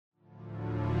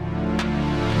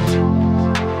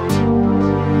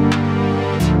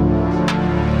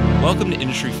Welcome to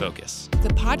Industry Focus, the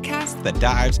podcast that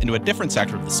dives into a different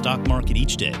sector of the stock market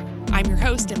each day. I'm your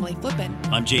host, Emily Flippen.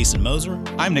 I'm Jason Moser.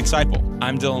 I'm Nick Seipel.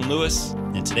 I'm Dylan Lewis.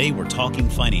 And today we're talking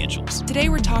financials. Today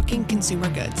we're talking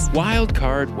consumer goods. Wild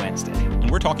Card Wednesday.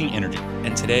 And we're talking energy.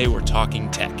 And today we're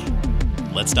talking tech.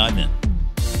 Let's dive in.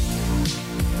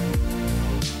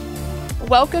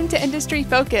 Welcome to Industry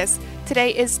Focus.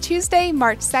 Today is Tuesday,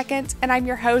 March 2nd, and I'm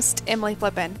your host, Emily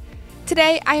Flippen.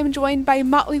 Today, I am joined by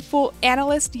Motley Fool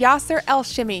analyst Yasser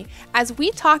El-Shimi as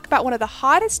we talk about one of the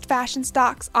hottest fashion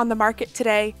stocks on the market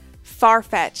today,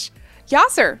 Farfetch.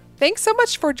 Yasser, thanks so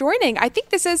much for joining. I think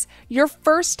this is your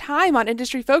first time on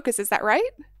Industry Focus, is that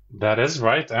right? That is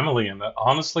right, Emily. And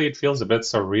honestly, it feels a bit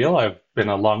surreal. I've been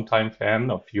a longtime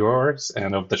fan of yours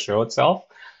and of the show itself.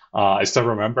 I still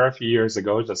remember a few years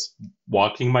ago just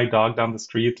walking my dog down the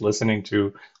street, listening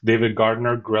to David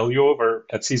Gardner grill you over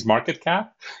Etsy's market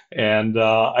cap. And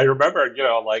I remember, at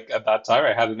that time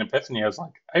I had an epiphany. I was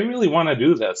like, I really want to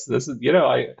do this. This is,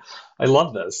 I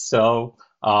love this. So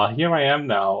here I am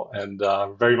now and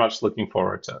very much looking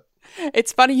forward to it.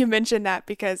 It's funny you mentioned that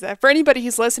because for anybody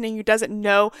who's listening who doesn't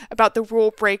know about the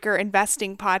Rule Breaker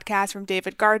Investing podcast from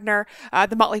David Gardner,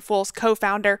 the Motley Fool's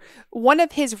co-founder, one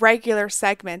of his regular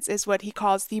segments is what he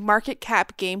calls the Market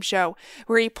Cap Game Show,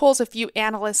 where he pulls a few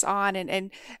analysts on and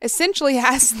essentially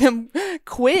has them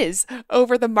quiz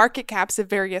over the market caps of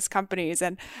various companies.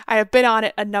 And I have been on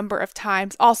it a number of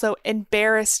times, also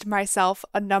embarrassed myself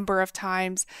a number of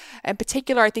times. In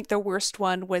particular, I think the worst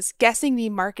one was guessing the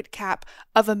market cap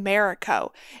of Americo.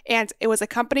 And it was a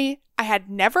company I had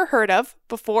never heard of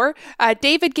before.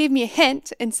 David gave me a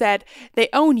hint and said they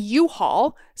own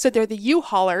U-Haul, so they're the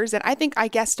U-Haulers, and I think I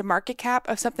guessed a market cap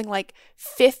of something like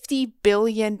 $50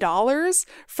 billion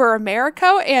for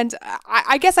Americo, and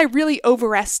I guess I really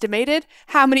overestimated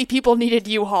how many people needed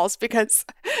U-Hauls because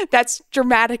that's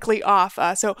dramatically off.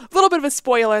 So a little bit of a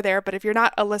spoiler there, but if you're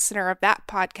not a listener of that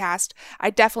podcast, I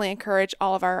definitely encourage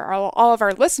all of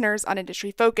our listeners on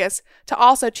Industry Focus to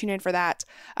also tune in for that.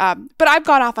 But I've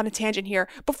gone off on a tangent here.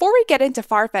 Before we get into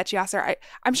Farfetch, Yasser,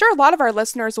 I'm sure a lot of our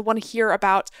listeners will want to hear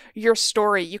about your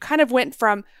story. You kind of went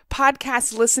from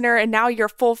podcast listener and now you're a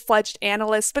full-fledged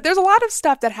analyst, but there's a lot of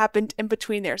stuff that happened in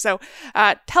between there. So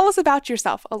tell us about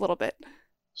yourself a little bit.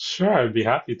 Sure, I'd be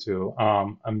happy to.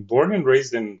 I'm born and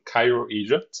raised in Cairo,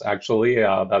 Egypt. Actually,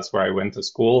 that's where I went to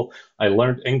school. I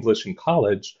learned English in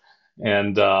college,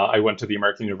 and I went to the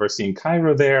American University in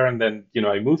Cairo there. And then,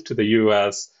 I moved to the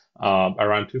U.S.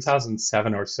 Around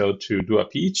 2007 or so to do a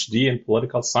PhD in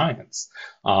political science.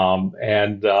 Only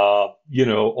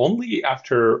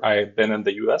after I had been in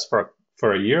the U.S. for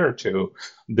a year or two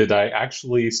did I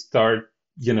actually start,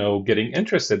 getting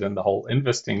interested in the whole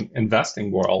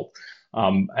investing world.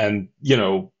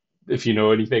 If you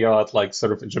know anything about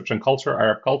sort of Egyptian culture,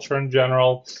 Arab culture in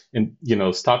general, in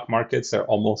stock markets are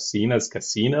almost seen as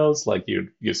casinos, like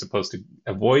you're supposed to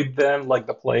avoid them like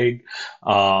the plague.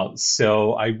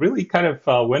 So I really kind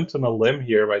of went on a limb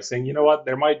here by saying, you know what,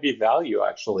 there might be value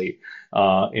actually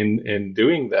in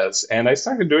doing this, and I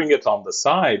started doing it on the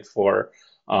side for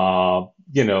a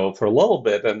little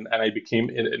bit, and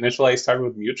initially I started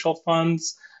with mutual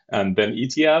funds. And then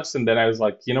ETFs. And then I was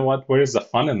like, you know what, where's the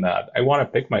fun in that? I want to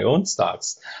pick my own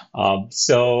stocks.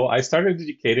 So I started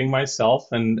educating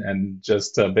myself and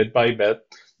just bit by bit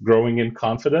growing in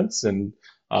confidence. And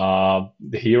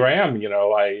here I am.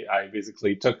 I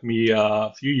basically took me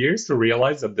a few years to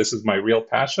realize that this is my real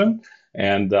passion.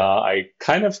 And I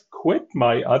kind of quit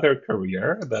my other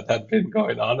career that had been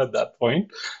going on at that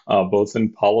point, both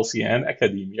in policy and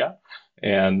academia.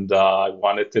 And I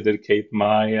wanted to dedicate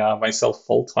myself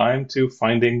full time to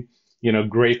finding,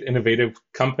 great innovative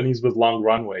companies with long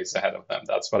runways ahead of them.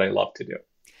 That's what I love to do.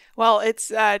 Well,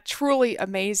 it's truly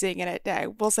amazing, and I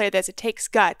will say this: it takes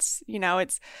guts.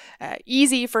 It's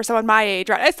easy for someone my age.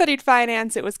 Right? I studied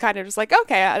finance. It was kind of just like,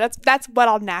 okay, that's what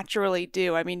I'll naturally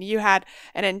do. I mean, you had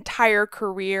an entire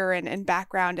career and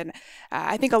background, and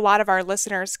I think a lot of our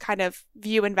listeners kind of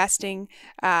view investing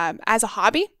as a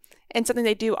hobby and something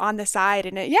they do on the side.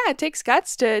 And it takes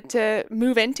guts to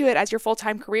move into it as your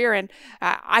full-time career. And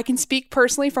I can speak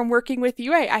personally from working with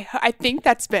you. I think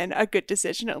that's been a good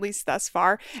decision, at least thus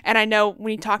far. And I know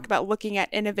when you talk about looking at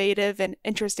innovative and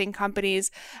interesting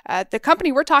companies, the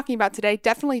company we're talking about today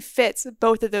definitely fits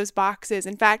both of those boxes.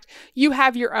 In fact, you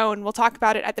have your own, we'll talk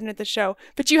about it at the end of the show,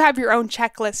 but you have your own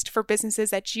checklist for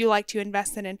businesses that you like to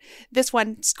invest in. And this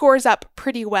one scores up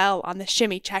pretty well on the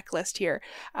shimmy checklist here.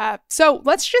 So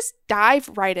let's just dive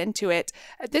right into it.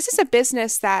 This is a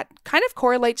business that kind of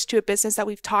correlates to a business that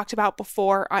we've talked about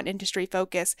before on Industry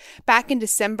Focus. Back in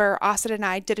December, Austin and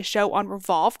I did a show on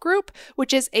Revolve Group,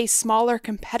 which is a smaller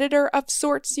competitor of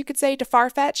sorts, you could say, to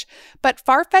Farfetch. But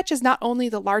Farfetch is not only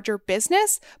the larger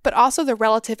business, but also the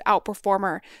relative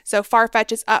outperformer. So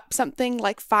Farfetch is up something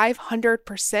like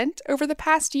 500% over the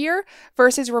past year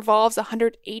versus Revolve's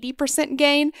 180%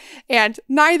 gain. And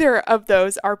neither of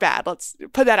those are bad. Let's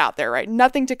put that out there, right?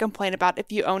 Nothing to complain about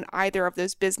if you own either of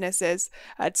those businesses.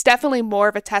 It's definitely more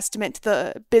of a testament to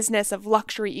the business of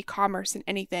luxury e-commerce than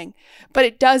anything. But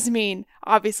it does mean,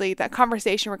 obviously, that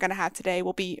conversation we're going to have today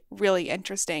will be really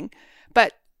interesting.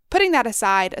 But putting that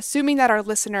aside, assuming that our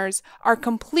listeners are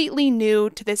completely new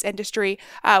to this industry,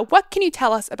 what can you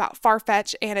tell us about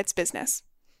Farfetch and its business?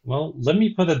 Well, let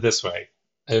me put it this way.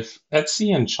 If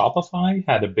Etsy and Shopify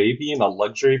had a baby in a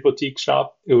luxury boutique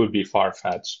shop, it would be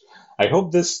Farfetch. I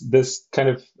hope this kind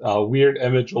of weird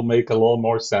image will make a little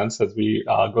more sense as we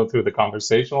go through the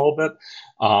conversation a little bit.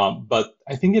 But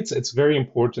I think it's very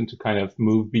important to kind of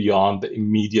move beyond the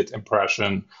immediate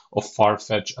impression of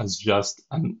Farfetch as just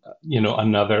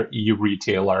another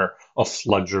e-retailer of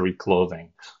luxury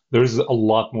clothing. There's a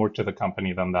lot more to the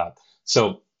company than that.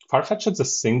 So Farfetch is the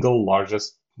single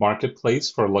largest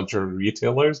marketplace for luxury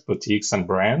retailers, boutiques, and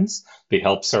brands. They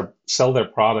help sell their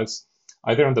products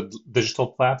either on the digital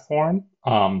platform.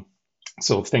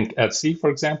 So think Etsy, for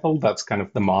example. That's kind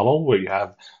of the model where you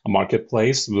have a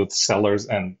marketplace with sellers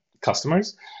and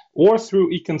customers, or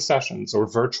through e-concessions or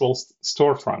virtual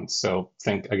storefronts. So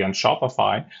think, again,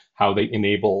 Shopify, how they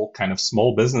enable kind of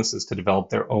small businesses to develop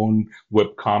their own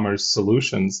web commerce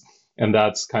solutions. And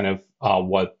that's kind of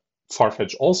what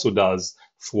Farfetch also does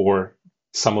for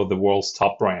some of the world's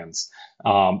top brands.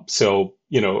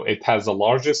 It has the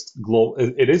largest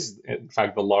it is in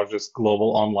fact the largest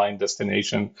global online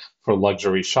destination for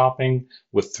luxury shopping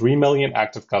with 3 million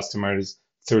active customers,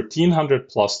 1,300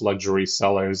 plus luxury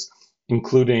sellers,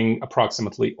 including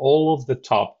approximately all of the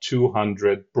top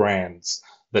 200 brands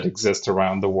that exist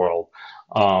around the world.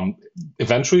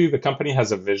 Eventually, the company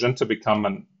has a vision to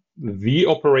become the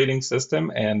operating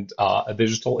system and a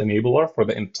digital enabler for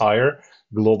the entire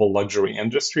global luxury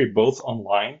industry, both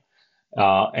online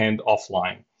and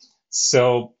offline.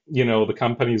 So, the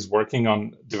company is working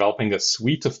on developing a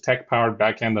suite of tech-powered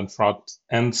back-end and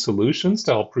front-end solutions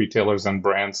to help retailers and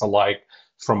brands alike,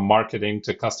 from marketing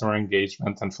to customer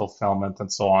engagement and fulfillment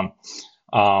and so on.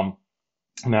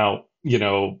 Now,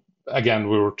 again,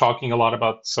 we were talking a lot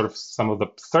about sort of some of the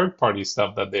third-party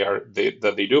stuff that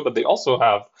they do, but they also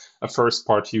have a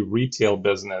first-party retail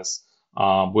business,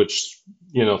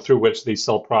 through which they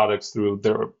sell products through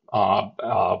their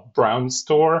Brown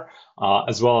store,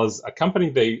 as well as a company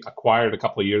they acquired a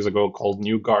couple of years ago called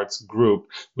New Guards Group,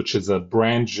 which is a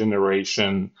brand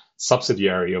generation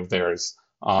subsidiary of theirs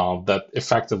that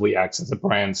effectively acts as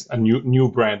a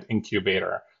new brand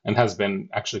incubator and has been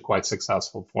actually quite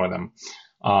successful for them.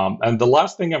 And the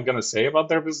last thing I'm going to say about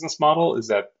their business model is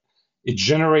that it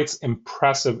generates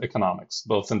impressive economics,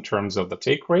 both in terms of the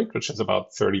take rate, which is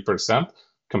about 30%.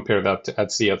 Compare that to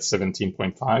Etsy at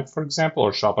 17.5%, for example,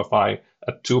 or Shopify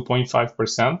at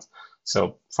 2.5%.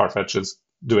 So Farfetch is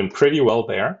doing pretty well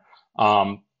there.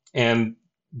 And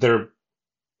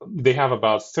they have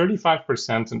about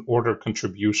 35% in order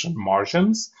contribution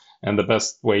margins. And the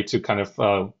best way to kind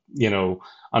of,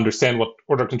 understand what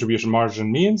order contribution margin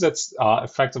means, it's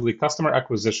effectively customer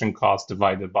acquisition cost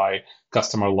divided by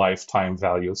customer lifetime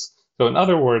values. So in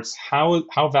other words, how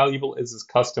valuable is this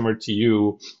customer to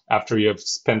you after you have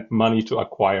spent money to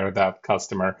acquire that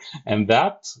customer? And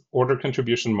that order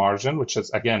contribution margin, which is,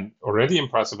 again, already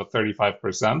impressive at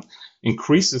 35%,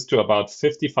 increases to about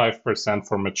 55%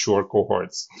 for mature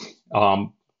cohorts.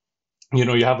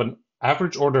 You have an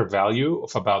average order value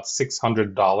of about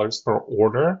 $600 per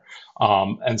order.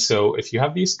 And so if you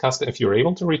have if you're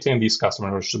able to retain these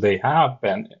customers, which they have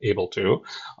been able to,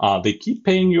 they keep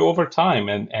paying you over time,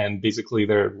 and basically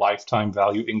their lifetime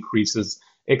value increases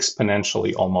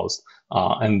exponentially almost.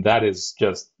 And that is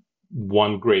just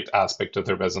one great aspect of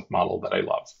their business model that I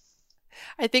love.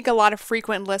 I think a lot of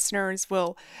frequent listeners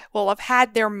will have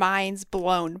had their minds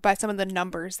blown by some of the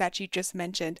numbers that you just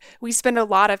mentioned. We spend a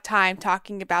lot of time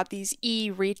talking about these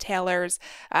e-retailers,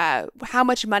 how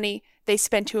much money they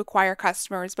spend to acquire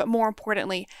customers, but more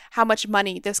importantly, how much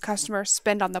money those customers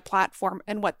spend on the platform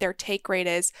and what their take rate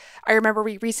is. I remember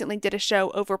we recently did a show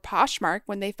over Poshmark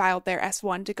when they filed their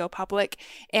S1 to go public,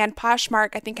 and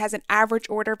Poshmark, I think, has an average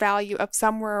order value of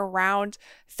somewhere around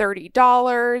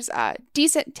 $30,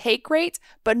 decent take rate,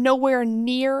 but nowhere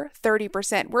near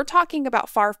 30%. We're talking about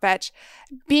Farfetch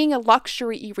being a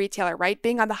luxury e-retailer, right?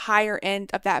 Being on the higher end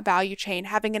of that value chain,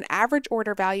 having an average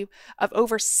order value of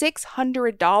over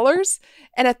 $600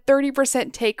 and a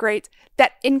 30% take rate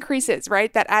that increases,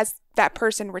 right? That as that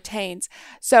person retains.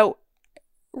 So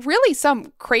really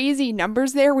some crazy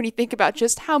numbers there when you think about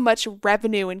just how much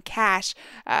revenue and cash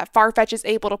Farfetch is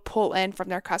able to pull in from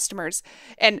their customers.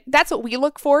 And that's what we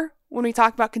look for when we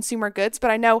talk about consumer goods.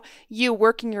 But I know you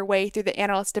working your way through the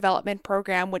analyst development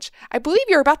program, which I believe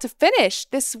you're about to finish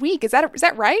this week. Is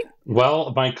that right?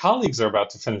 Well, my colleagues are about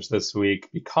to finish this week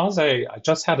because I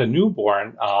just had a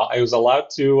newborn. I was allowed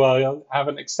to have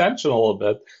an extension a little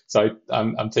bit, so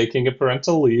I'm taking a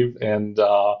parental leave, and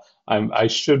I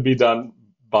should be done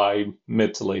by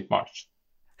mid to late March.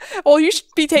 Well, you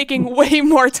should be taking way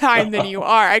more time than you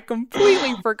are. I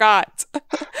completely forgot.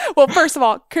 Well, first of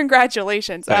all,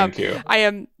 congratulations. Thank you. I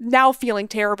am now feeling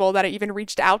terrible that I even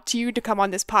reached out to you to come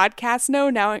on this podcast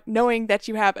now knowing that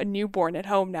you have a newborn at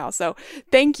home now. So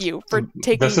thank you for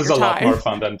taking your time. This is a lot more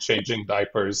fun than changing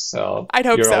diapers. So I'd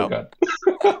hope you're so. All good.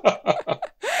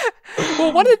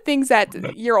 Well, one of the things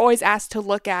that you're always asked to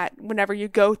look at whenever you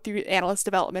go through analyst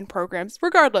development programs,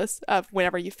 regardless of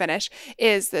whenever you finish,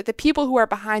 is that the people who are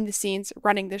behind the scenes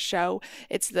running the show.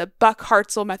 It's the Buck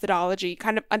Hartzell methodology,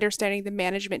 kind of understanding the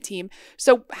management team.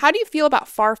 So how do you feel about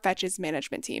Farfetch's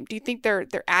management team? Do you think they're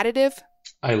additive?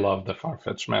 I love the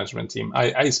Farfetch management team.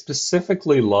 I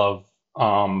specifically love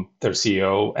their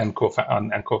CEO and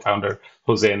co-founder,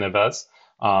 Jose Neves.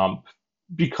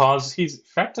 Because he's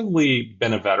effectively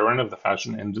been a veteran of the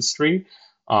fashion industry,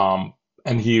 and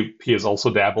he has also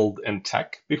dabbled in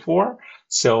tech before.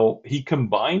 So he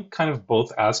combined kind of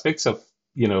both aspects of,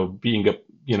 being a,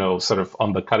 sort of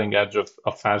on the cutting edge of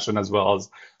fashion, as well as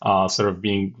sort of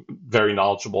being very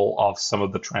knowledgeable of some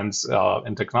of the trends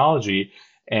in technology,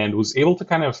 and was able to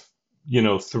kind of,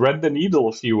 thread the needle,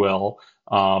 if you will,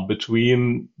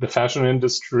 between the fashion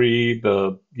industry,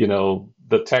 the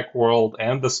tech world,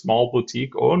 and the small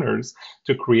boutique owners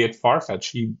to create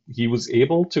Farfetch. He was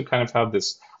able to kind of have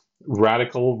this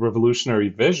radical revolutionary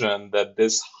vision that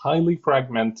this highly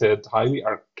fragmented, highly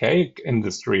archaic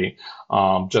industry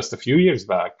just a few years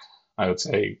back, I would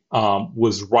say,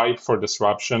 was ripe for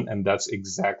disruption, and that's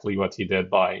exactly what he did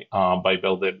by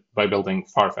building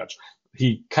Farfetch.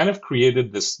 He kind of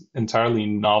created this entirely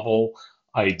novel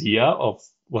idea of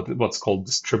what's called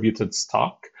distributed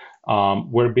stock,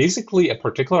 where basically a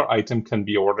particular item can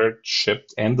be ordered,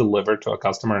 shipped, and delivered to a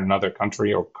customer in another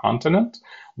country or continent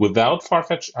without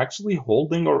Farfetch actually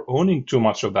holding or owning too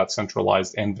much of that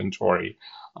centralized inventory.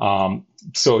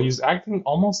 So he's acting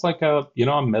almost like a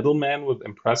middleman with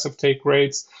impressive take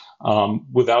rates,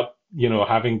 without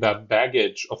having that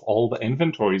baggage of all the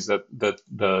inventories that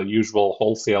the usual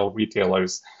wholesale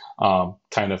retailers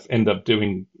kind of end up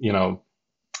doing.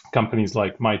 Companies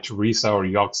like Mytheresa or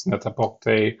Yoox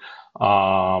Net-a-Porter,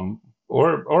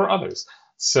 or others.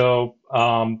 So,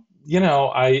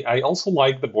 I also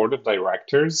like the board of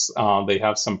directors. They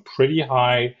have some pretty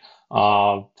high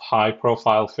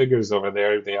profile figures over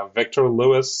there. They have Victor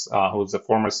Lewis, who's the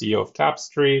former CEO of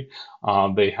Tapestry.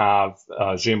 They have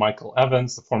J. Michael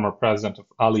Evans, the former president of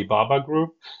Alibaba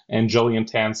Group, and Jillian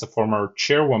Tans, the former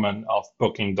chairwoman of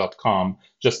Booking.com,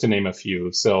 just to name a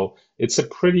few. So it's a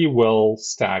pretty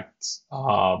well-stacked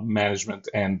management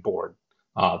and board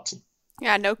team.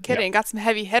 Yeah, no kidding. Yeah. Got some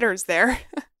heavy hitters there.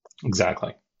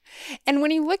 Exactly. And when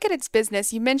you look at its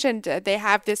business, you mentioned they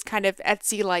have this kind of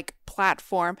Etsy-like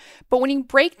platform, but when you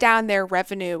break down their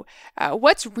revenue,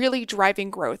 what's really driving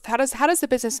growth? How does the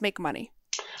business make money?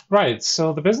 Right.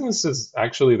 So the business is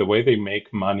actually, the way they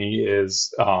make money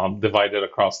is divided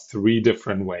across three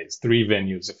different ways, three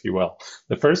venues, if you will.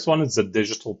 The first one is the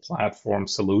digital platform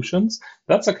solutions.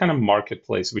 That's a kind of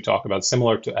marketplace we talk about,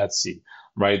 similar to Etsy,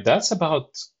 right?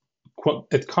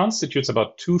 It constitutes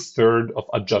about 2/3 of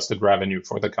adjusted revenue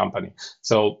for the company.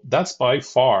 So that's by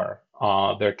far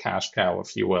their cash cow,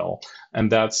 if you will.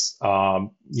 And that's,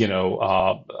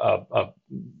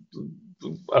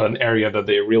 an area that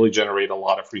they really generate a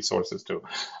lot of resources to.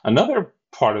 Another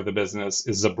part of the business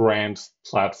is the brand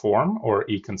platform, or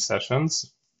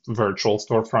e-concessions, virtual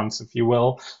storefronts, if you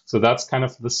will. So that's kind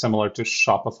of similar to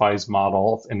Shopify's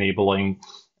model of enabling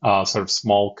sort of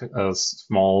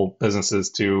small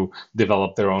businesses to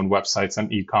develop their own websites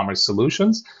and e-commerce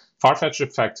solutions. Farfetch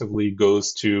effectively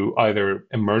goes to either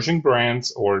emerging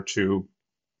brands or to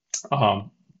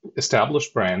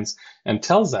established brands and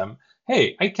tells them,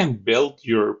 hey, I can build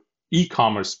your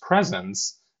e-commerce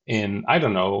presence in, I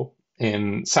don't know,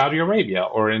 in Saudi Arabia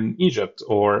or in Egypt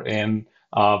or in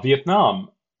Vietnam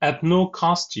at no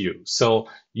cost to you. So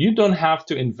you don't have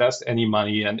to invest any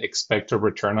money and expect a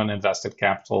return on invested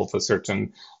capital of a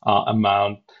certain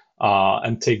amount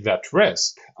and take that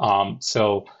risk.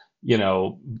 So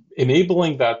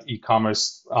enabling that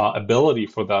e-commerce ability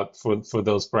for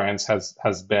those brands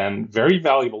has been very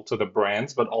valuable to the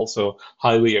brands, but also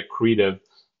highly accretive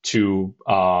to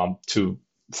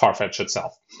Farfetch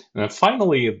itself. And then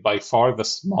finally, by far the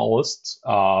smallest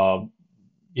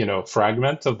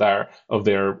fragment of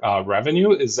their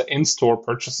revenue is the in-store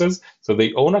purchases. So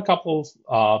they own a couple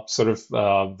of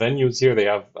venues here. They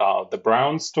have the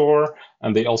Brown store,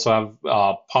 and they also have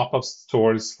pop-up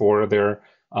stores for their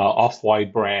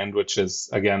Off-White brand, which is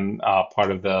again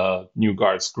part of the New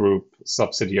Guards Group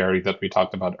subsidiary that we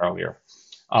talked about earlier.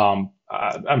 I'm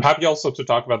happy also to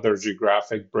talk about their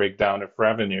geographic breakdown of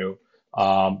revenue,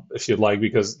 if you'd like,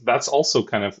 because that's also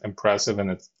kind of impressive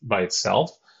by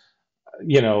itself.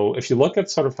 If you look at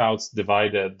sort of how it's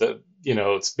divided,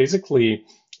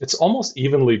 it's almost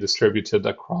evenly distributed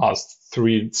across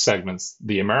three segments: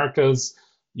 the Americas,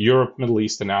 Europe, Middle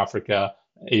East, and Africa,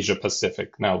 Asia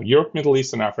Pacific. Now, Europe, Middle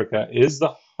East, and Africa is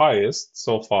the highest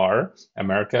so far.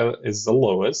 America is the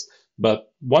lowest,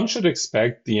 but one should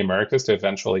expect the Americas to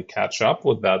eventually catch up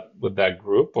with that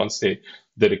group once they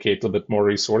dedicate a bit more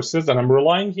resources. And I'm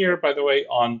relying here, by the way,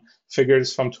 on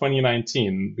figures from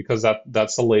 2019 because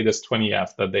that's the latest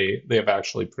 20F that they have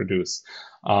actually produced.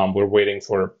 We're waiting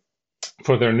for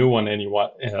their new one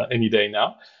any day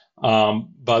now.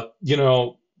 But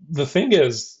the thing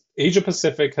is, Asia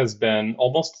Pacific has been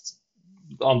almost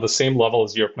on the same level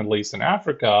as Europe, Middle East, and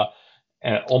Africa,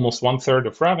 almost 1/3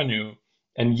 of revenue.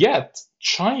 And yet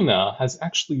China has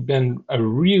actually been a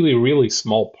really, really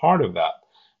small part of that,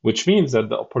 which means that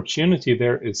the opportunity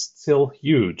there is still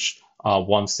huge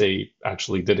once they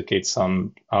actually dedicate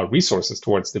some resources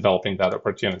towards developing that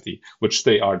opportunity, which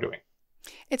they are doing.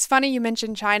 It's funny you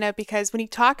mentioned China because when you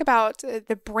talk about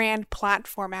the brand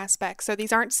platform aspect, so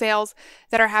these aren't sales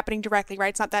that are happening directly, right?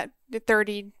 It's not that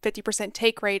 30-50%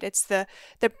 take rate. It's the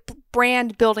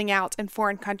brand building out in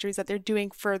foreign countries that they're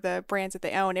doing for the brands that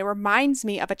they own. It reminds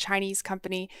me of a Chinese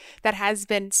company that has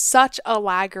been such a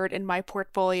laggard in my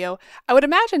portfolio. I would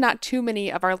imagine not too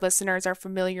many of our listeners are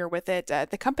familiar with it.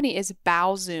 The company is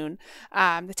Baozun.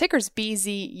 The ticker's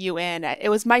BZUN. It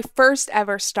was my first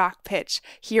ever stock pitch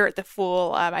here at The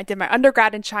Fool. I did my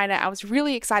undergrad in China. I was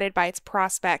really excited by its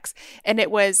prospects. And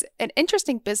it was an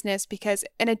interesting business because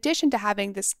in addition to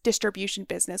having this distribution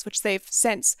business, which they've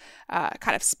since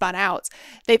kind of spun out,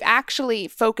 they've actually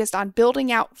focused on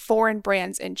building out foreign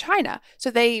brands in China. So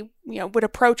they would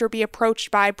approach or be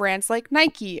approached by brands like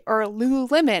Nike or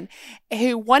Lululemon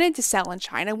who wanted to sell in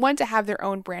China, wanted to have their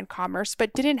own brand commerce,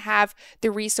 but didn't have the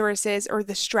resources or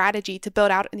the strategy to build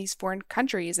out in these foreign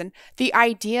countries. And the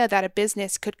idea that a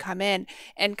business could come in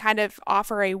and kind of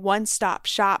offer a one-stop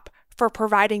shop for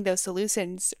providing those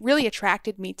solutions really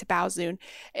attracted me to Baozun.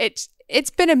 It's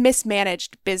been a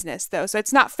mismanaged business, though, so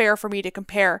it's not fair for me to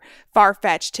compare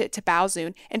Farfetch to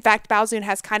Baozun. In fact, Baozun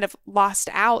has kind of lost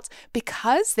out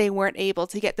because they weren't able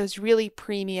to get those really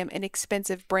premium and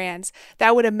expensive brands that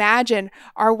I would imagine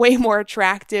are way more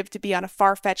attractive to be on a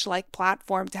Farfetch-like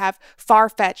platform, to have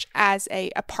Farfetch as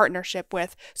a partnership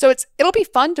with. So it'll be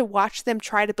fun to watch them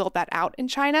try to build that out in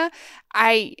China.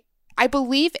 I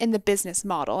believe in the business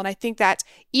model, and I think that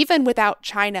even without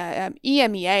China,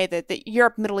 EMEA, the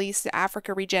Europe, Middle East,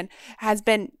 Africa region, has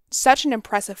been such an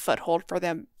impressive foothold for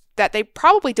them that they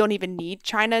probably don't even need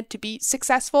China to be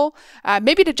successful,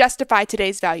 maybe to justify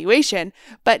today's valuation,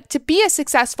 but to be a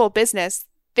successful business,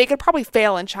 they could probably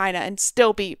fail in China and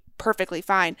still be perfectly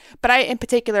fine. But I, in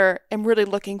particular, am really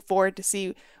looking forward to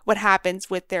see what happens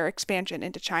with their expansion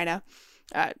into China.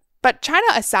 But China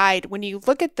aside, when you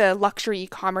look at the luxury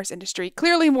e-commerce industry,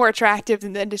 clearly more attractive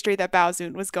than the industry that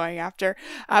Baozun was going after.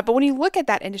 But when you look at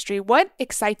that industry, what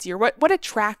excites you or what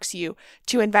attracts you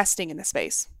to investing in the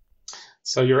space?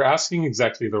 So you're asking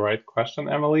exactly the right question,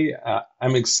 Emily.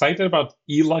 I'm excited about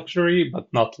e-luxury,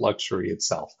 but not luxury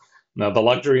itself. Now, the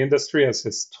luxury industry has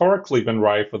historically been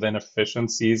rife with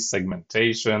inefficiencies,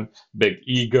 segmentation, big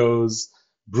egos,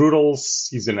 brutal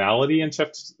seasonality and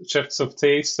shifts of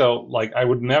taste. So I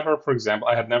would never, for example,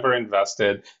 I had never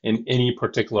invested in any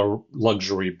particular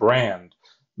luxury brand,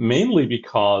 mainly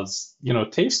because,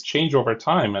 tastes change over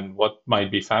time, and what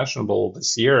might be fashionable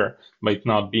this year might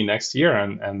not be next year,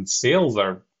 and sales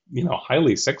are,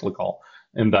 highly cyclical.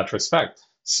 in that respect.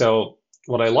 So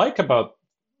what I like about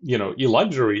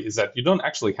e-luxury is that you don't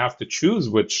actually have to choose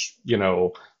which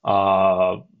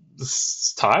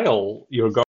style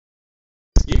you're going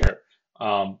here.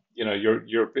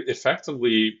 You're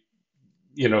effectively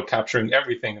capturing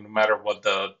everything, no matter what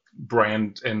the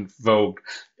brand in vogue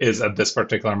is at this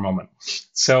particular moment.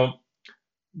 So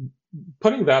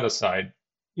putting that aside,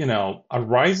 a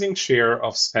rising share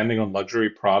of spending on luxury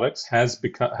products has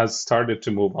started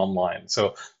to move online.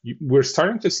 So we're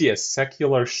starting to see a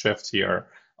secular shift here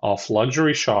of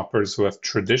luxury shoppers who have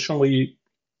traditionally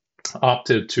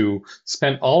opted to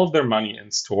spend all of their money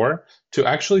in store to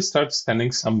actually start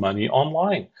spending some money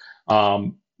online.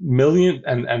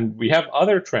 And we have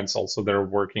other trends also that are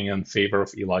working in favor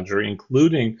of e-luxury,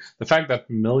 including the fact that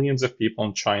millions of people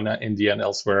in China, India, and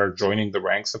elsewhere are joining the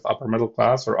ranks of upper middle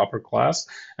class or upper class,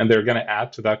 and they're going to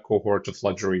add to that cohort of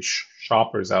luxury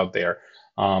shoppers out there.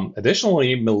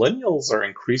 Additionally, millennials are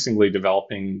increasingly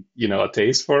developing, a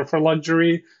taste for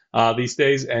luxury these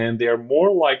days, and they are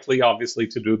more likely, obviously,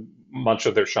 to do much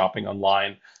of their shopping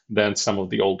online than some of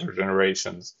the older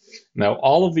generations. Now,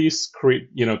 all of these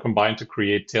combine to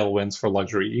create tailwinds for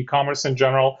luxury e-commerce in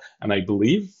general, and I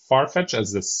believe Farfetch,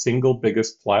 as the single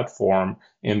biggest platform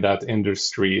in that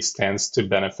industry, stands to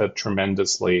benefit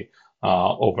tremendously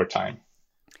over time.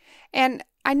 And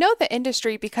I know the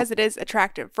industry, because it is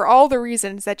attractive for all the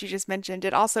reasons that you just mentioned,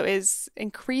 it also is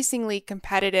increasingly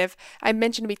competitive. I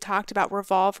mentioned we talked about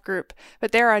Revolve Group,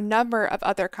 but there are a number of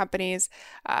other companies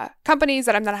that I'm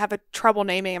going to have a trouble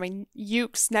naming. I mean,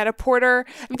 Yoox, Net-a-Porter.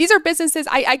 I mean, these are businesses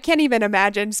I can't even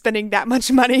imagine spending that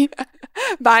much money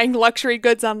buying luxury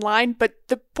goods online. But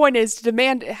the point is,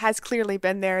 demand has clearly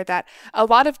been there, that a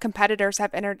lot of competitors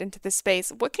have entered into the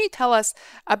space. What can you tell us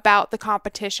about the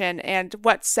competition and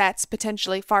what sets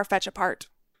potentially Farfetch apart?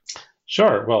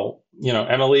 Sure. Well,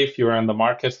 Emily, if you're in the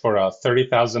market for a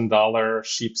 $30,000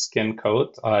 sheepskin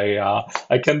coat,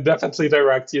 I can definitely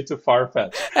direct you to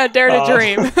Farfetch. Dare to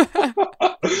dream.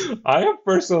 I have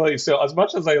personally, so as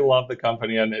much as I love the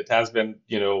company, and it has been,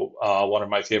 one of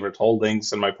my favorite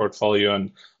holdings in my portfolio,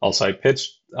 and also I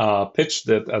pitched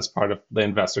it as part of the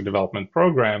investor development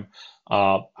program.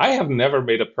 I have never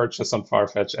made a purchase on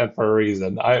Farfetch, and for a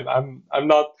reason. I'm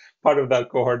not part of that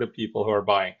cohort of people who are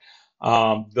buying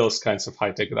those kinds of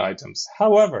high-ticket items.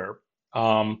 However,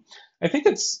 I think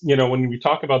it's, when we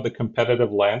talk about the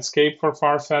competitive landscape for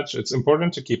Farfetch, it's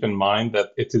important to keep in mind that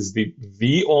it is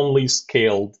the only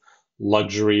scaled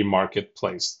luxury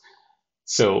marketplace.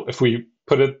 So if we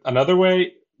put it another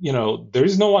way, there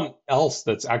is no one else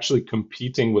that's actually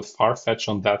competing with Farfetch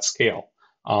on that scale.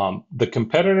 The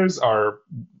competitors are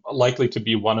likely to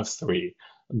be one of three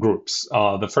groups.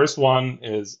 The first one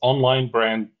is online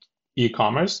brand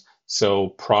e-commerce. So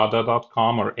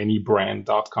Prada.com or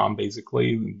anybrand.com,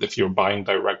 basically, if you're buying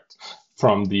direct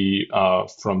from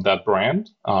that brand.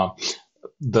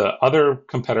 The other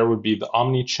competitor would be the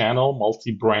omni-channel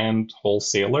multi-brand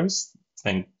wholesalers.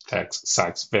 Think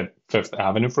Saks Fifth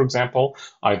Avenue, for example,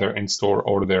 either in store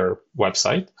or their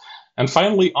website. And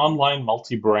finally, online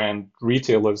multi-brand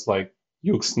retailers like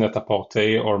Yoox,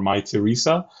 Net-a-Porter, or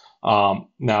Mytheresa.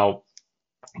 Now,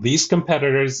 these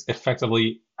competitors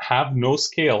effectively have no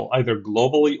scale, either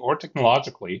globally or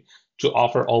technologically, to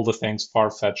offer all the things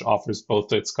Farfetch offers both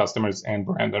to its customers and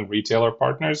brand and retailer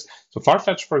partners. So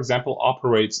Farfetch, for example,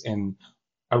 operates in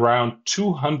around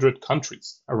 200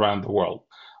 countries around the world,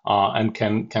 and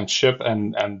can ship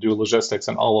and do logistics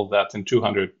and all of that in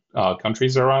 200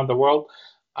 countries around the world.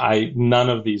 None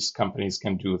of these companies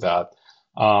can do that.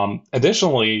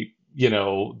 Additionally,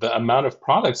 the amount of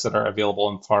products that are available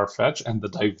in Farfetch and the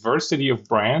diversity of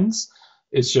brands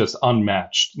is just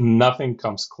unmatched. Nothing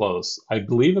comes close. I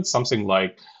believe it's something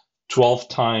like 12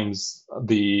 times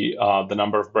the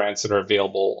number of brands that are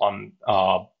available on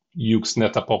Yoox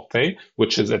Net-a-Porter,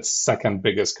 which is its second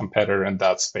biggest competitor in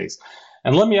that space.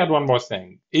 And let me add one more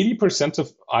thing. 80%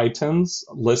 of items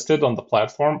listed on the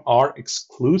platform are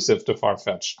exclusive to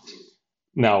Farfetch.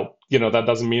 Now, that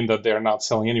doesn't mean that they're not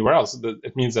selling anywhere else.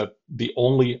 It means that the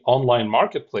only online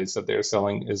marketplace that they're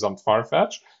selling is on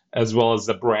Farfetch, as well as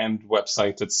the brand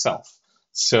website itself.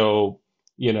 So,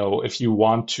 if you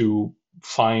want to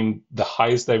find the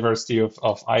highest diversity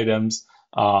of items,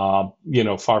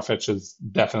 Farfetch is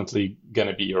definitely going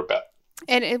to be your bet.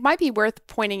 And it might be worth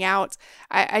pointing out,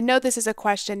 I know this is a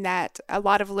question that a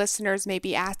lot of listeners may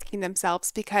be asking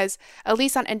themselves, because at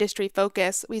least on Industry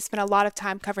Focus, we spend a lot of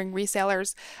time covering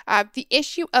resellers. The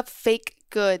issue of fake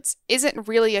goods isn't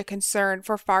really a concern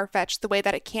for Farfetch the way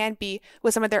that it can be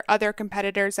with some of their other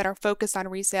competitors that are focused on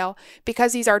resale,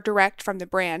 because these are direct from the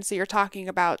brand. So you're talking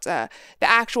about the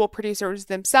actual producers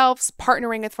themselves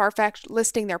partnering with Farfetch,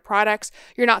 listing their products.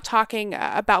 You're not talking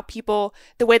about people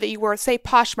the way that you were, say,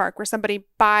 Poshmark, where somebody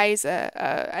buys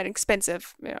an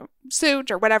expensive suit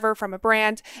or whatever from a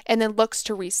brand and then looks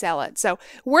to resell it. So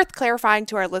worth clarifying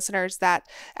to our listeners that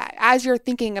as you're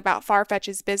thinking about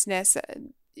Farfetch's business,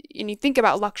 and you think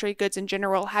about luxury goods in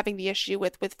general, having the issue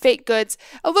with fake goods,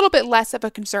 a little bit less of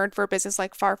a concern for a business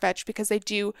like Farfetch, because they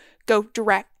do go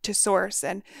direct to source,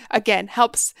 and again,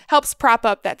 helps prop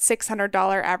up that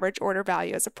 $600 average order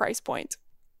value as a price point.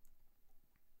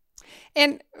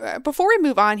 And before we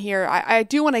move on here, I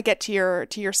do want to get to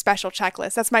your special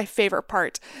checklist. That's my favorite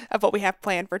part of what we have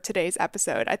planned for today's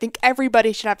episode. I think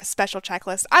everybody should have a special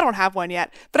checklist. I don't have one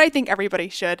yet, but I think everybody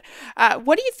should.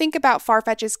 What do you think about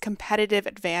Farfetch's competitive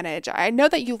advantage? I know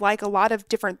that you like a lot of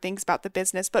different things about the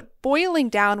business, but boiling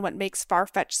down what makes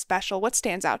Farfetch special, what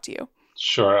stands out to you?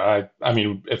 Sure. I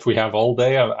mean, if we have all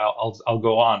day, I'll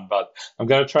go on, but I'm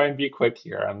going to try and be quick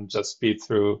here and just speed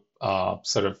through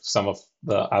sort of some of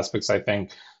the aspects I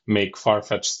think make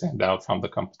Farfetch stand out from the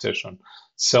competition.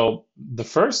 So the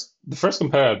first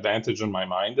competitive advantage in my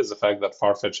mind is the fact that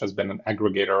Farfetch has been an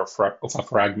aggregator of a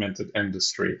fragmented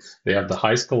industry. They have the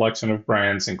highest collection of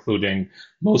brands, including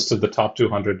most of the top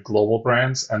 200 global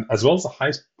brands, and as well as the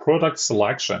highest product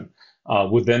selection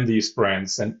within these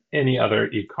brands than any other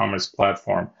e-commerce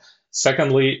platform.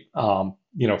 Secondly,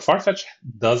 Farfetch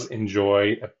does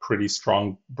enjoy a pretty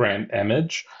strong brand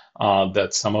image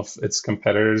that some of its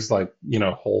competitors, like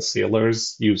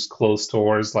wholesalers, use clothes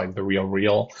stores like the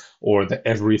RealReal or the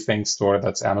Everything store,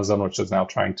 that's Amazon, which is now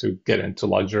trying to get into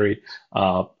luxury,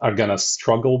 are gonna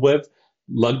struggle with.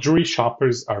 Luxury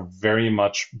shoppers are very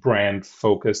much brand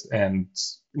focused, and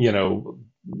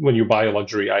when you buy a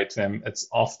luxury item, it's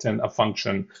often a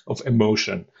function of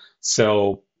emotion.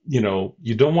 So,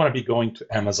 you don't want to be going to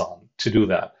Amazon to do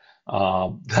that.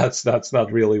 That's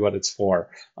not really what it's for.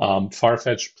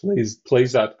 Farfetch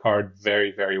plays that card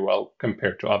very, very well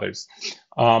compared to others.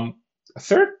 A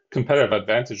third competitive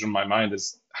advantage in my mind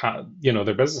is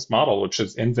their business model, which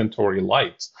is inventory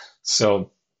light.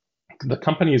 So the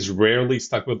company is rarely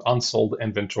stuck with unsold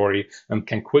inventory and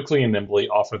can quickly and nimbly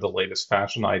offer the latest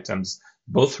fashion items,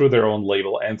 both through their own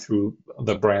label and through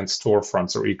the brand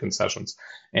storefronts or e-concessions.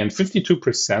 And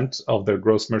 52% of their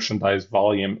gross merchandise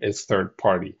volume is third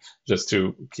party, just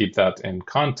to keep that in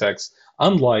context,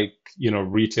 unlike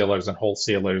retailers and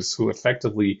wholesalers who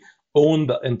effectively own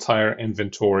the entire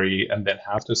inventory and then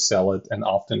have to sell it and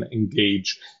often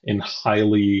engage in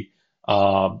highly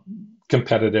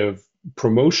competitive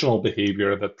promotional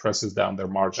behavior that presses down their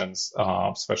margins,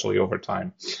 especially over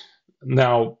time.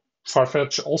 Now,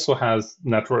 Farfetch also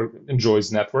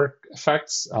enjoys network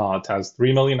effects. It has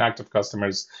 3 million active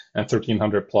customers and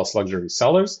 1,300 plus luxury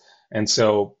sellers. And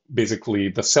so basically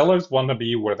the sellers want to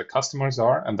be where the customers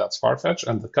are, and that's Farfetch.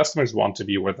 And the customers want to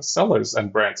be where the sellers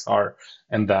and brands are,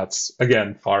 and that's,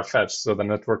 again, Farfetch. So the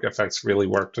network effects really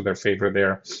work to their favor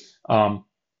there.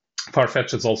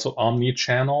 Farfetch is also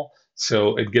omni-channel.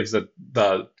 So it gives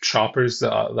the shoppers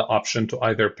the option to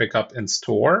either pick up in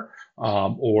store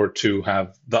or to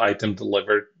have the item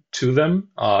delivered to them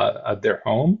at their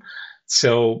home.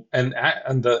 So, and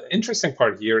the interesting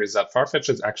part here is that Farfetch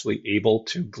is actually able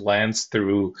to glance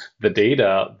through the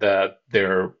data that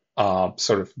their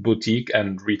sort of boutique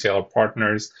and retailer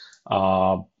partners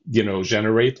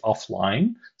generate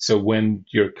offline. So when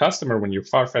your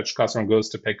Farfetch customer goes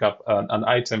to pick up an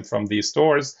item from these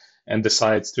stores and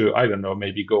decides to,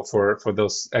 maybe go for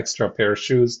those extra pair of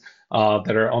shoes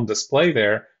that are on display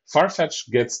there, Farfetch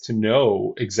gets to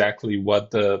know exactly what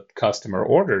the customer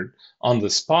ordered on the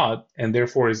spot, and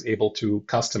therefore is able to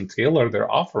custom tailor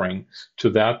their offering to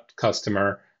that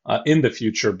customer in the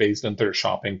future based on their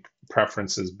shopping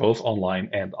preferences, both online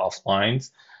and offline.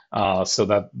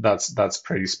 So that's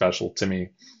pretty special to me.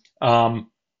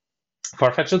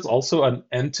 Farfetch is also an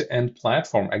end-to-end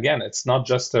platform. Again, it's not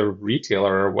just a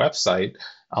retailer or website.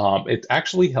 It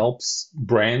actually helps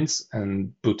brands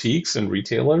and boutiques and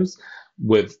retailers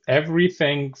with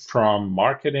everything from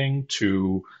marketing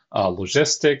to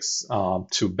logistics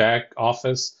to back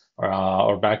office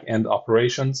or back end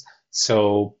operations.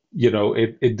 So,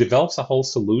 it develops a whole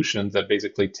solution that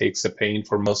basically takes the pain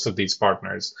for most of these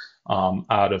partners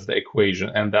out of the equation.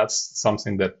 And that's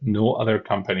something that no other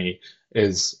company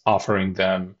is offering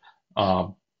them,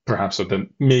 perhaps with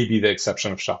maybe the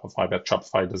exception of Shopify, but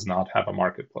Shopify does not have a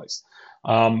marketplace.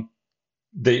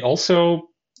 They also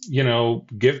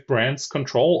give brands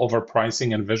control over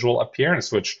pricing and visual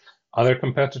appearance, which other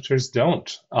competitors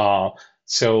don't.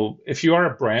 So if you are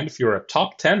a brand, if you're a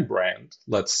top 10 brand,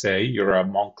 let's say you're a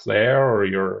Moncler or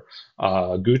you're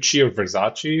Gucci or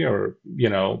Versace or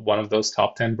one of those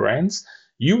top 10 brands,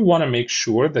 you want to make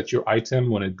sure that your item,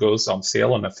 when it goes on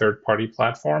sale on a third-party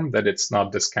platform, that it's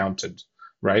not discounted,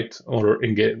 right? Or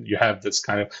you have this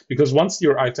kind of, because once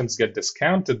your items get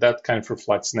discounted, that kind of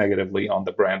reflects negatively on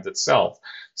the brand itself.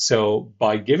 So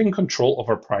by giving control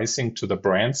over pricing to the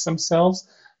brands themselves,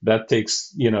 that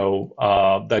takes,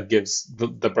 that gives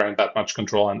the brand that much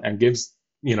control and gives,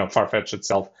 Farfetch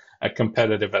itself a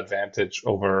competitive advantage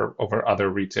over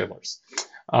other retailers.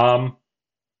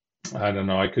 I don't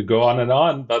know, I could go on and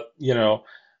on, but,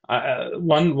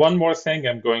 one more thing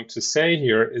I'm going to say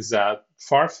here is that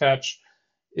Farfetch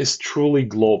is truly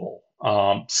global.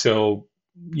 So,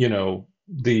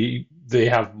 they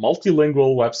have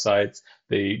multilingual websites.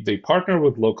 They partner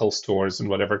with local stores in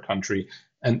whatever country.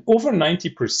 And over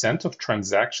 90% of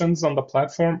transactions on the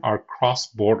platform are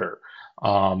cross-border.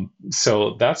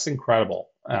 So that's incredible.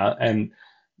 And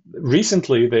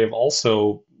recently, they've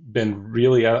also been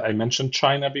really, I mentioned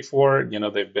China before,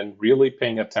 they've been really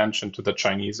paying attention to the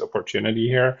Chinese opportunity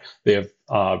here. They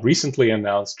have recently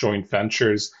announced joint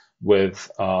ventures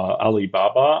with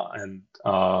Alibaba and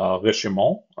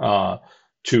Richemont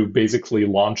to basically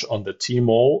launch on the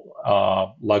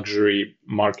Tmall luxury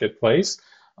marketplace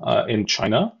in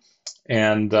China.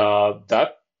 And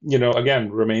that,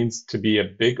 again, remains to be a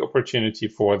big opportunity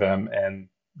for them, and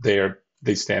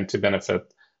they stand to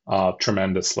benefit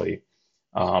tremendously.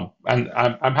 And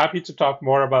I'm happy to talk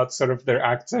more about sort of their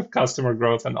active customer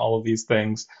growth and all of these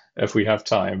things if we have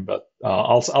time, but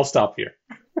I'll stop here.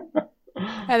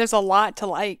 And there's a lot to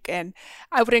like, and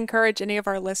I would encourage any of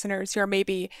our listeners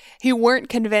who weren't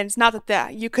convinced, not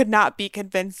that you could not be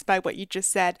convinced by what you just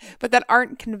said, but that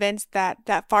aren't convinced that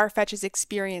Farfetch's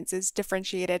experience is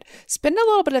differentiated. Spend a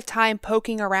little bit of time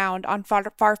poking around on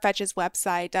Farfetch's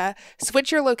website.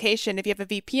 Switch your location if you have a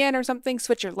VPN or something.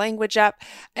 Switch your language up,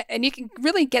 and you can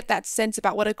really get that sense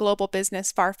about what a global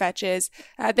business Farfetch is.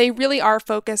 They really are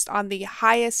focused on the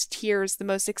highest tiers, the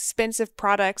most expensive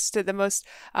products to the most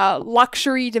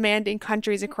luxury demanding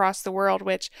countries across the world,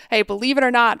 which, hey, believe it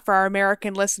or not, for our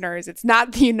American listeners, it's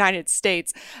not the United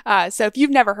States. So if you've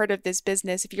never heard of this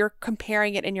business, if you're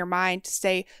comparing it in your mind to,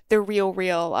 say, The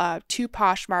RealReal, to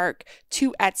Poshmark,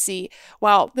 to Etsy,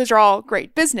 well, those are all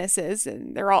great businesses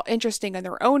and they're all interesting in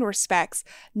their own respects.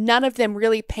 None of them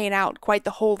really paint out quite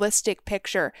the holistic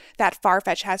picture that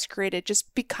Farfetch has created,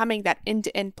 just becoming that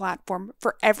end-to-end platform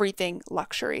for everything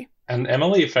luxury. And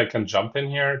Emily, if I can jump in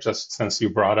here, just since you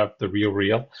brought up The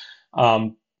RealReal,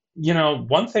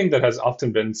 one thing that has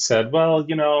often been said, well,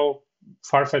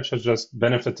 Farfetch has just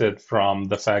benefited from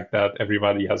the fact that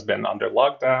everybody has been under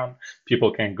lockdown.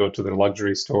 People can't go to their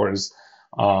luxury stores,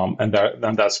 and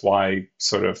that's why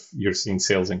sort of you're seeing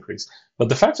sales increase. But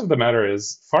the fact of the matter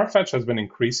is, Farfetch has been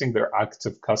increasing their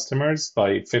active customers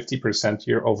by 50%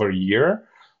 year over year,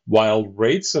 while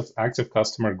rates of active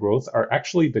customer growth are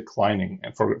actually declining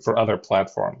for other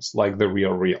platforms like The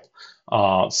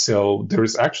RealReal. So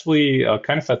there's actually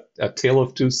kind of a tale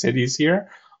of two cities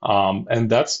here. And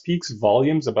that speaks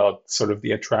volumes about sort of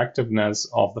the attractiveness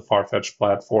of the Farfetch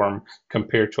platform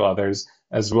compared to others,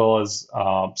 as well as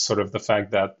sort of the fact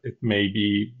that it may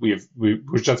be, we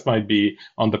just might be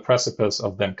on the precipice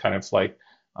of them kind of like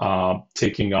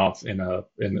taking off in a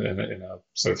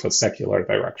sort of a secular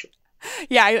direction.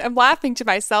 Yeah, I'm laughing to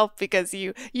myself because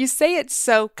you say it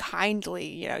so kindly.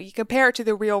 You compare it to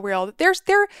The RealReal.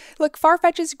 Look,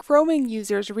 Farfetch is growing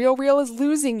users. RealReal is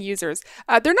losing users.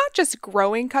 They're not just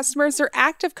growing customers. Their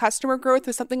active customer growth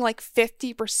was something like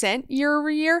 50% year over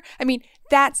year. I mean,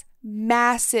 that's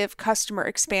massive customer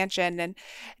expansion, and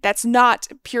that's not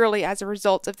purely as a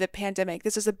result of the pandemic.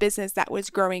 This is a business that was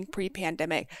growing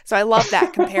pre-pandemic. So I love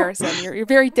that comparison. You're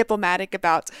very diplomatic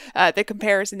about the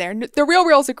comparison there. The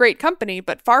RealReal is a great company,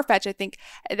 but Farfetch, I think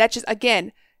that's just,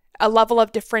 again, a level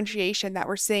of differentiation that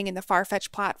we're seeing in the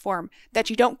Farfetch platform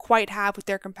that you don't quite have with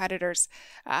their competitors.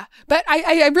 But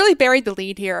I really buried the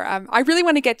lead here. I really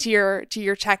want to get to your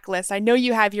checklist. I know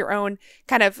you have your own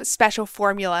kind of special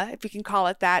formula, if we can call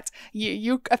it that.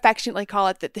 You affectionately call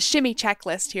it the shimmy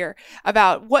checklist here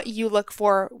about what you look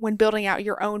for when building out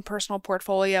your own personal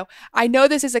portfolio. I know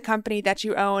this is a company that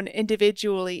you own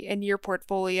individually in your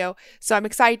portfolio, so I'm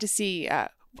excited to see.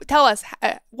 Tell us,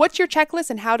 what's your checklist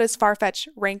and how does Farfetch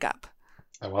rank up?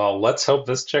 Well, let's hope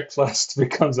this checklist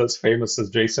becomes as famous as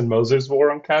Jason Moser's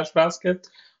War on Cash Basket.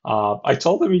 I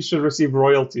told him he should receive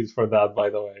royalties for that,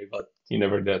 by the way, but he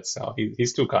never did, so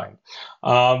he's too kind.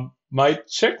 My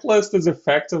checklist is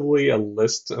effectively a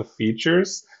list of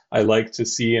features I like to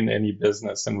see in any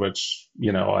business in which,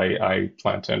 I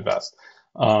plan to invest.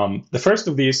 The first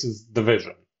of these is the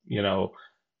vision.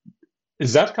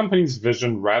 Is that company's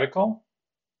vision radical?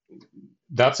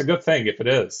 That's a good thing if it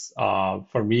is.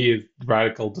 For me,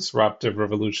 radical, disruptive,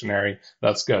 revolutionary,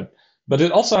 that's good. But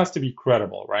it also has to be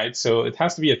credible, right? So it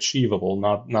has to be achievable,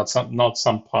 not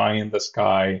some pie in the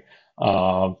sky,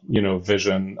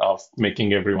 vision of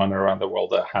making everyone around the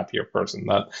world a happier person.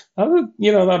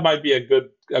 That might be a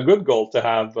good goal to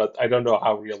have, but I don't know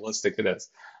how realistic it is.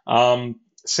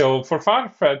 So for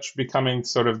Farfetch becoming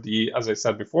sort of as I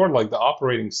said before, like the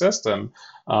operating system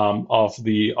of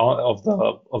the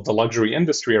luxury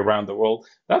industry around the world,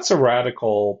 that's a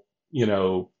radical,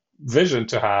 vision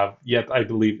to have. Yet I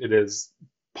believe it is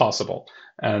possible,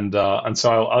 and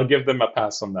so I'll give them a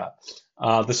pass on that.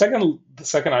 The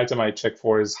second item I check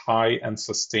for is high and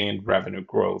sustained revenue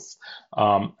growth,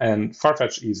 and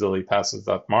Farfetch easily passes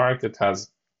that mark. It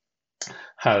has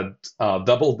had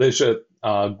double-digit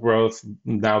growth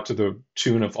now to the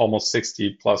tune of almost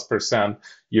 60+%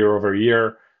 year over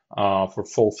year for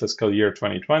full fiscal year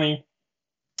 2020.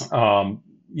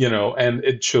 And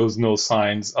it shows no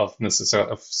signs of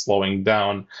slowing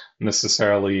down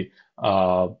necessarily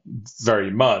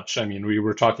very much. I mean, we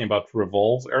were talking about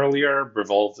Revolve earlier.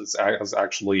 Revolve has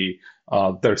actually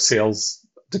their sales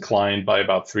declined by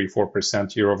about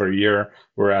 3-4% year over year,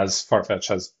 whereas Farfetch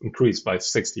has increased by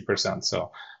 60%. So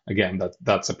again,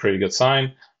 that's a pretty good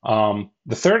sign.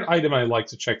 The third item I like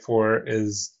to check for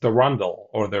is the rundle,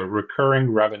 or the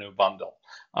recurring revenue bundle.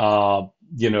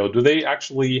 Do they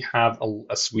actually have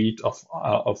a suite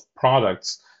of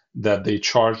products that they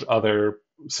charge other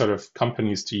sort of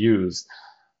companies to use?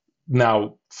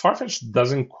 Now, Farfetch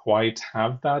doesn't quite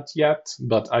have that yet,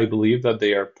 but I believe that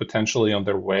they are potentially on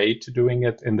their way to doing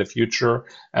it in the future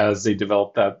as they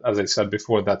develop that, as I said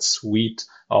before, that suite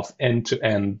of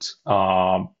end-to-end,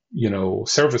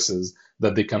 services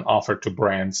that they can offer to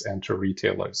brands and to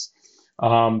retailers.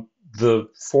 The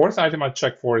fourth item I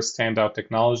check for is standout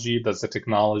technology. Does the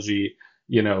technology,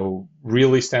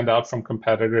 really stand out from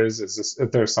competitors? Is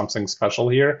there something special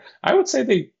here? I would say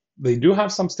they do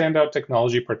have some standout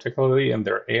technology, particularly in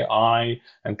their AI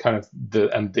and kind of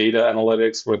and data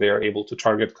analytics, where they are able to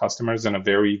target customers in a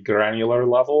very granular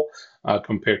level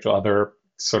compared to other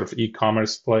sort of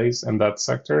e-commerce plays in that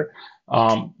sector.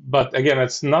 But again,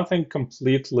 it's nothing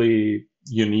completely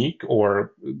unique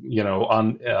or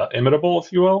inimitable,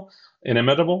 if you will,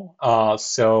 inimitable.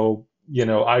 So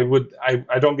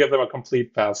I don't give them a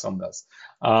complete pass on this.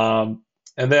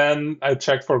 And then I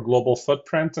check for global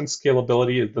footprint and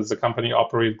scalability. Does the company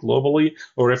operate globally?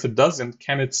 Or if it doesn't,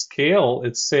 can it scale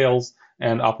its sales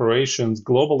and operations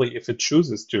globally if it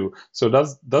chooses to? So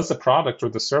does the product or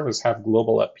the service have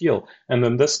global appeal? And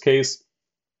in this case,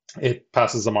 it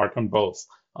passes the mark on both.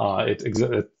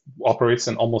 It operates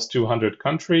in almost 200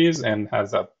 countries and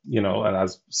has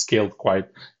has scaled quite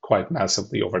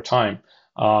massively over time.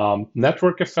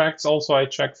 Network effects also I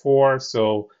check for.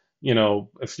 So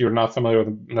if you're not familiar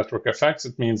with network effects,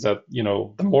 it means that,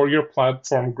 the more your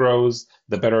platform grows,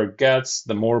 the better it gets.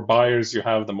 The more buyers you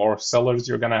have, the more sellers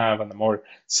you're going to have. And the more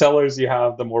sellers you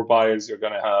have, the more buyers you're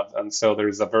going to have. And so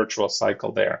there's a virtuous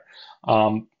cycle there.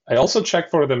 I also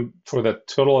check for the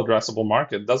total addressable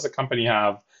market. Does the company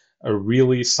have a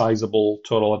really sizable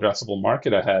total addressable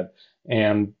market ahead?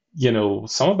 And,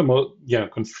 some of the most,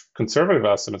 conservative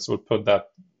estimates would put that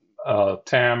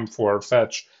TAM for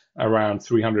Fetch around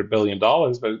 $300 billion,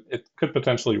 but it could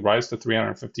potentially rise to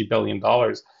 $350 billion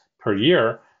per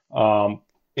year.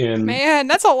 Man,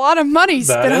 that's a lot of money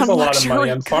spent on luxury goods. That is a lot of money,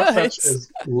 and Farfetch is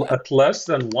at less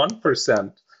than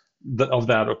 1% of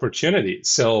that opportunity.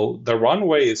 So the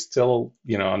runway is still,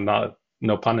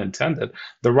 no pun intended.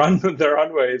 The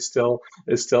runway is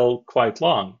still quite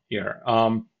long here.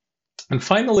 And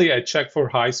finally, I check for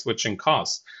high switching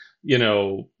costs.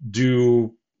 In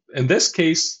this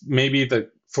case, maybe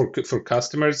for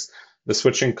customers, the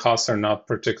switching costs are not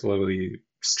particularly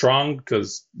strong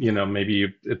because, maybe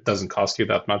it doesn't cost you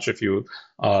that much if you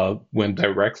went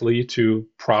directly to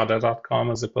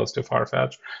Prada.com as opposed to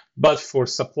Farfetch. But for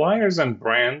suppliers and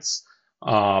brands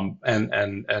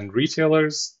and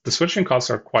retailers, the switching costs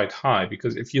are quite high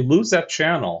because if you lose that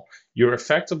channel, you're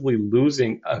effectively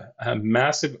losing a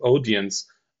massive audience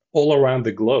all around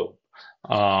the globe.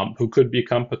 Who could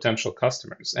become potential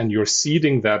customers, and you're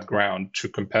ceding that ground to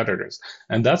competitors.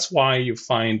 And that's why you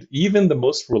find even the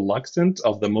most reluctant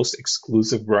of the most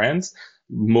exclusive brands,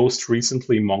 most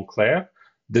recently Moncler,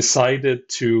 decided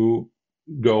to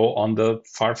go on the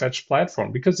Farfetch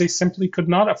platform because they simply could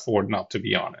not afford not to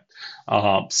be on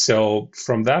it. So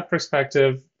from that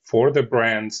perspective, for the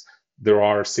brands, there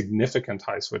are significant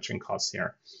high switching costs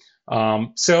here.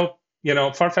 So,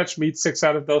 Farfetch meets 6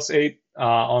 out of those 8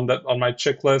 on my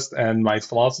checklist, and my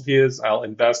philosophy is I'll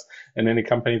invest in any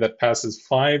company that passes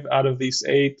 5 out of these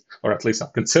 8, or at least I'll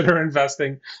consider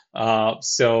investing.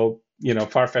 So,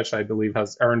 Farfetch, I believe,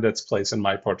 has earned its place in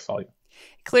my portfolio.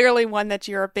 Clearly one that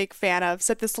you're a big fan of.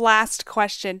 So this last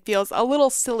question feels a little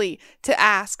silly to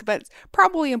ask, but it's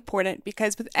probably important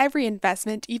because with every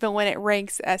investment, even when it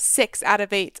ranks a 6 out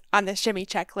of 8 on the Shimmy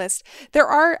checklist, there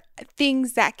are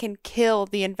things that can kill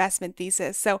the investment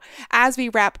thesis. So as we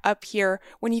wrap up here,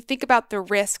 when you think about the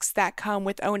risks that come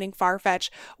with owning Farfetch,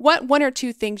 what 1 or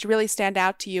 2 things really stand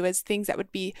out to you as things that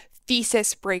would be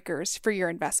thesis breakers for your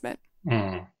investment?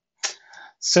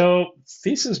 So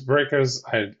thesis breakers,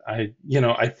 I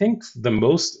think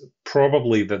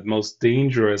probably the most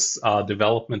dangerous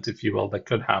development, if you will, that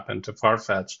could happen to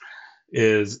Farfetch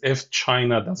is if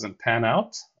China doesn't pan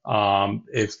out.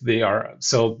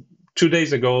 So 2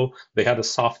 days ago, they had a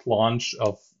soft launch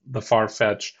of the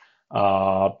Farfetch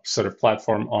sort of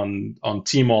platform on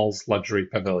Tmall's luxury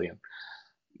pavilion.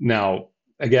 Now,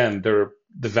 again,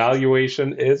 the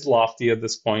valuation is lofty at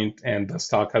this point, and the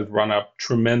stock has run up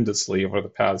tremendously over the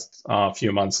past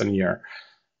few months and year.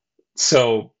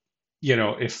 So,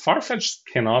 if Farfetch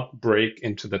cannot break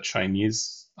into the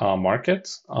Chinese market,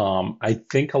 I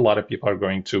think a lot of people are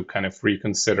going to kind of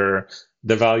reconsider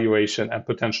the valuation and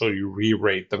potentially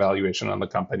re-rate the valuation on the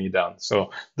company down.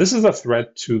 So this is a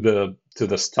threat to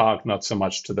the stock, not so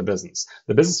much to the business.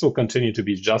 The business will continue to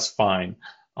be just fine,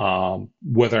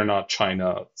 whether or not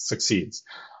China succeeds.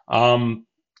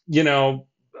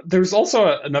 There's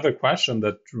also another question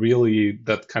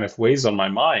that kind of weighs on my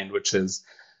mind, which is,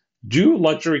 do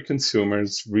luxury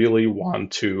consumers really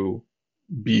want to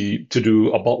do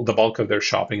the bulk of their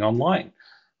shopping online?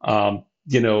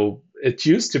 It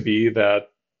used to be that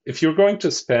if you're going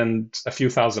to spend a few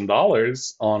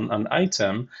 $1,000s on an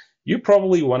item, you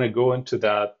probably want to go into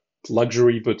that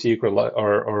luxury boutique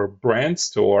or brand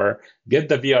store, get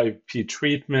the VIP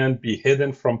treatment, be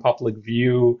hidden from public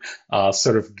view,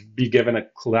 sort of be given a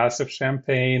glass of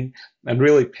champagne and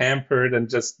really pampered, and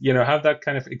just have that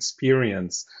kind of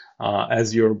experience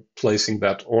as you're placing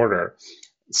that order.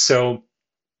 So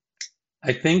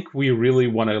I think we really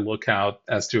want to look out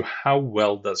as to how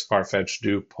well does Farfetch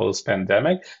do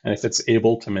post-pandemic, and if it's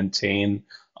able to maintain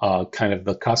kind of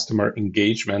the customer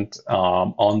engagement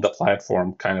on the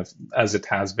platform, kind of as it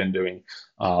has been doing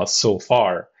so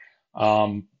far.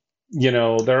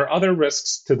 There are other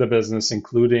risks to the business,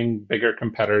 including bigger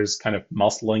competitors kind of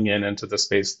muscling into the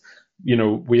space.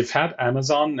 We've had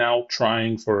Amazon now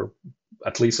trying for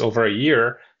at least over a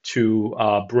year to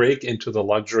break into the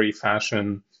luxury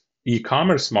fashion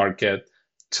e-commerce market,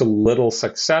 to little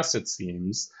success, it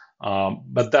seems.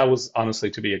 But that was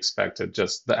honestly to be expected.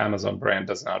 Just the Amazon brand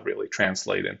does not really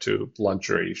translate into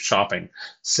luxury shopping.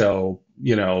 So,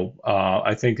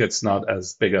 I think it's not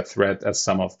as big a threat as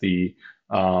some of the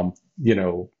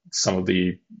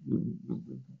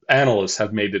analysts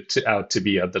have made it out to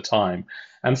be at the time.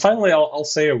 And finally, I'll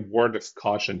say a word of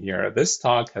caution here. This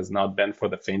stock has not been for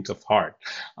the faint of heart.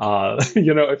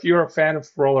 If you're a fan of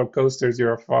roller coasters,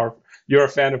 you're a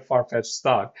fan of Farfetch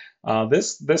stock.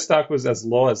 This stock was as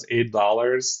low as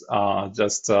 $8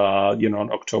 just in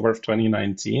October of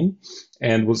 2019,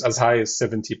 and was as high as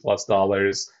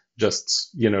 $70+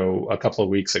 just a couple of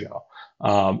weeks ago.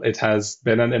 It has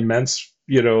been an immense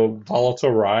volatile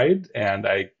ride, and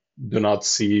I do not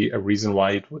see a reason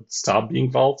why it would stop being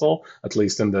volatile, at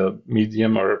least in the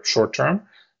medium or short term.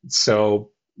 So,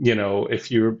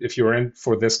 if you're in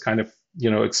for this kind of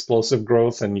explosive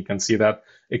growth, and you can see that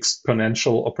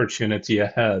exponential opportunity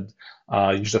ahead,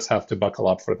 you just have to buckle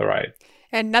up for the ride.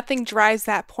 And nothing drives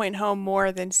that point home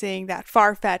more than seeing that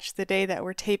Farfetch, the day that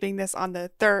we're taping this on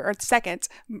the 3rd or 2nd,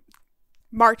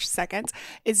 March 2nd,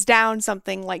 is down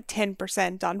something like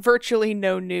 10% on virtually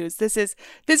no news. This is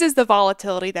the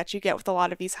volatility that you get with a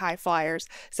lot of these high flyers.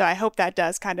 So I hope that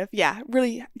does kind of,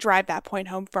 really drive that point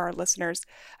home for our listeners.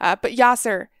 But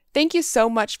Yasser, thank you so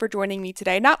much for joining me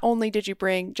today. Not only did you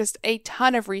bring just a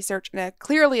ton of research and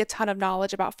clearly a ton of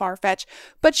knowledge about Farfetch,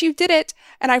 but you did it,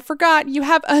 and I forgot, you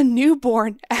have a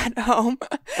newborn at home.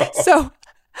 So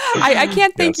I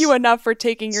can't thank you enough for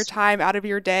taking your time out of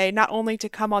your day, not only to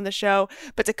come on the show,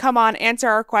 but to come on, answer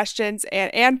our questions,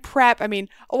 and prep. I mean,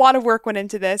 a lot of work went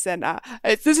into this, and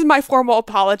this is my formal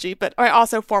apology, but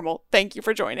also formal thank you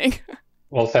for joining.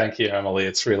 Well, thank you, Emily.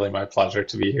 It's really my pleasure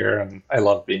to be here, and I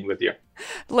love being with you.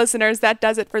 Listeners, that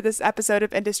does it for this episode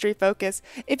of Industry Focus.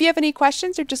 If you have any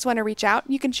questions or just want to reach out,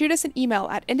 you can shoot us an email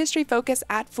at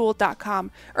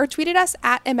industryfocus@fool.com or tweet at us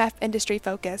at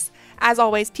MFIndustryFocus. As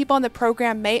always, people on the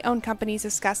program may own companies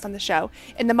discussed on the show,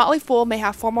 and the Motley Fool may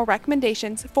have formal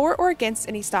recommendations for or against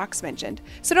any stocks mentioned.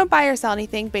 So don't buy or sell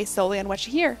anything based solely on what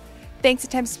you hear. Thanks to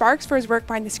Tim Sparks for his work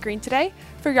behind the screen today.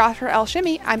 For Yasser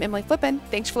El-Shimi, I'm Emily Flippen.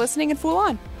 Thanks for listening, and Fool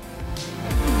on!